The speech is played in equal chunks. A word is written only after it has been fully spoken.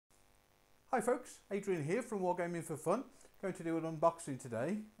Hi folks, Adrian here from Wargaming for Fun. Going to do an unboxing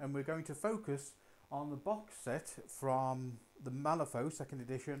today, and we're going to focus on the box set from the Malifaux 2nd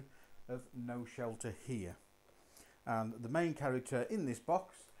edition of No Shelter Here. And the main character in this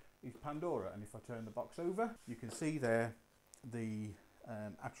box is Pandora, and if I turn the box over you can see there the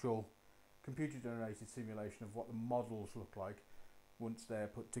actual computer generated simulation of what the models look like once they're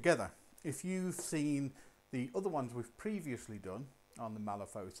put together. If you've seen the other ones we've previously done on the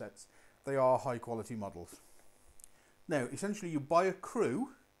Malifaux sets, they are high quality models. Now essentially you buy a crew,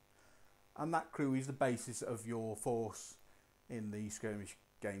 and that crew is the basis of your force in the skirmish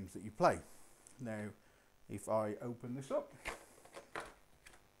games that you play. Now if I open this up,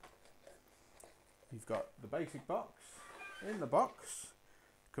 you've got the basic box. In the box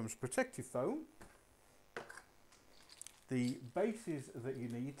comes protective foam, the bases that you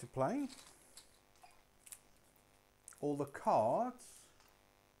need to play, all the cards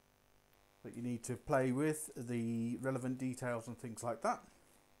that you need to play with, the relevant details and things like that.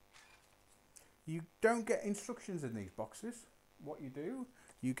 You don't get instructions in these boxes. What you do,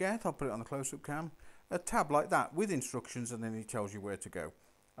 you get, I'll put it on the close-up cam, a tab like that with instructions, and then it tells you where to go.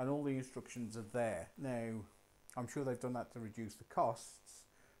 And all the instructions are there. Now, I'm sure they've done that to reduce the costs.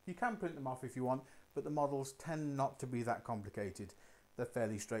 You can print them off if you want, but the models tend not to be that complicated. They're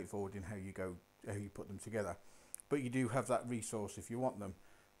fairly straightforward in how you put them together. But you do have that resource if you want them.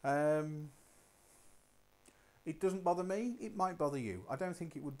 It doesn't bother me. It might bother you. I don't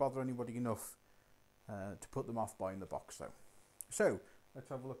think it would bother anybody enough to put them off buying the box though. So let's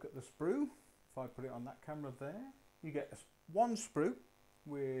have a look at the sprue. If I put it on that camera there, you get one sprue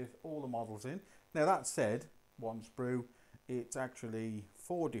with all the models in. Now that said, one sprue, it's actually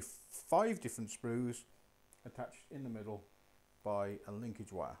five different sprues attached in the middle by a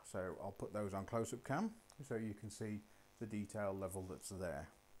linkage wire. So I'll put those on close-up cam so you can see the detail level that's there.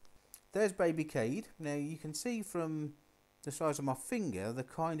 There's Baby Cade. Now you can see from the size of my finger the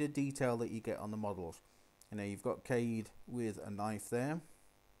kind of detail that you get on the models. You know, you've got Cade with a knife there,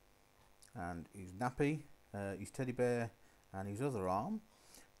 and his nappy, his teddy bear, and his other arm.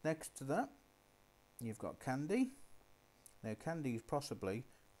 Next to that you've got Candy. Now Candy is possibly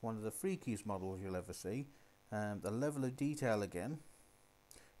one of the freakiest models you'll ever see. The level of detail again,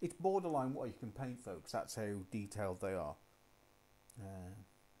 it's borderline what you can paint, folks. That's how detailed they are.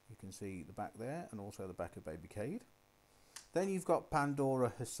 You can see the back there, and also the back of Baby Cade. Then you've got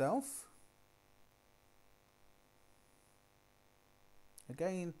Pandora herself.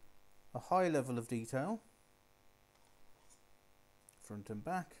 Again, a high level of detail, front and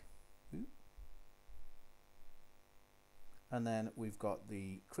back. And then we've got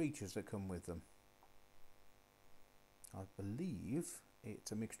the creatures that come with them. I believe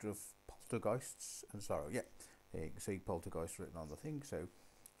it's a mixture of poltergeists and sorrow. Yeah, you can see poltergeist written on the thing. So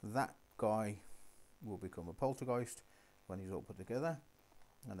that guy will become a poltergeist when he's all put together.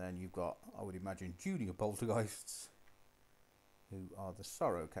 And then you've got, I would imagine, junior poltergeists, who are the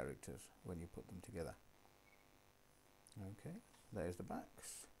sorrow characters when you put them together. Okay, there's the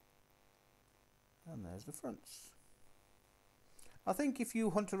backs, and there's the fronts. I think if you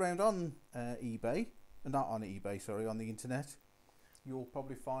hunt around on eBay, not on eBay, sorry, on the internet, you'll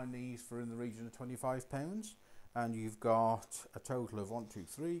probably find these for in the region of £25. And you've got a total of 1, 2,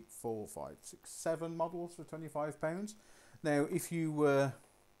 3, 4, 5, 6, 7 models for £25. Now if you were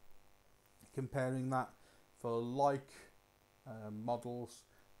comparing that for like models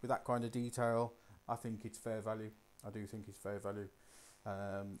with that kind of detail, I think it's fair value. I do think it's fair value.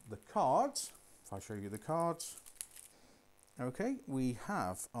 The cards, if I show you the cards, okay, we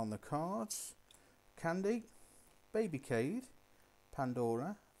have on the cards Candy, Baby Cade,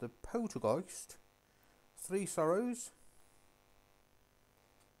 Pandora, the Poltergeist, 3 sorrows,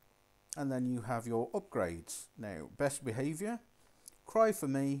 and then you have your upgrades. Now best behaviour, Cry for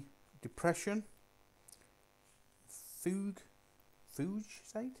Me, Depression, Fugue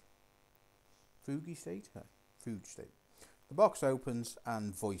State. The box opens,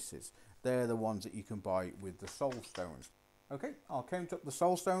 and Voices. They're the ones that you can buy with the soul stones. Okay, I'll count up the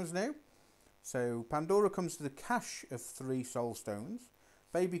soul stones now. So Pandora comes to the cache of 3 soul stones.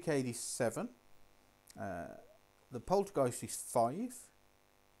 Baby Cade is 7. The Poltergeist is 5.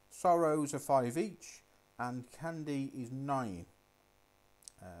 Sorrows are 5 each, and Candy is 9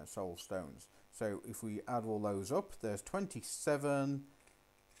 soul stones. So if we add all those up, there's 36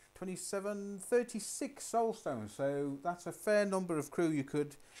 soul stones. So that's a fair number of crew you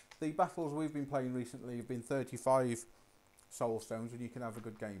could. The battles we've been playing recently have been 35 soul stones, and you can have a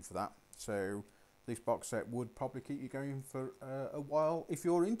good game for that. So this box set would probably keep you going for a while if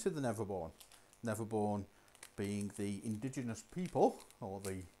you're into the Neverborn. Neverborn being the indigenous people, or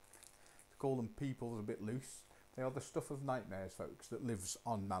the call them people is a bit loose. They are the stuff of nightmares, folks, that lives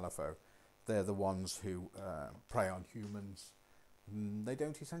on Malifaux. They're the ones who prey on humans. They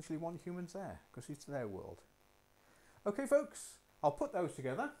don't essentially want humans there because it's their world. Okay, folks, I'll put those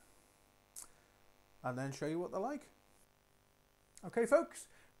together and then show you what they're like. Okay, folks,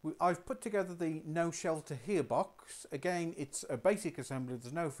 I've put together the No Shelter Here box. Again, it's a basic assembly.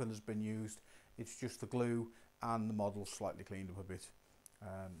 There's no fillers been used. It's just the glue and the model slightly cleaned up a bit.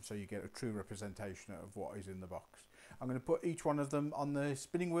 So you get a true representation of what is in the box. I'm going to put each one of them on the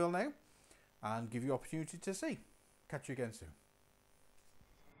spinning wheel now and give you opportunity to see. Catch you again soon.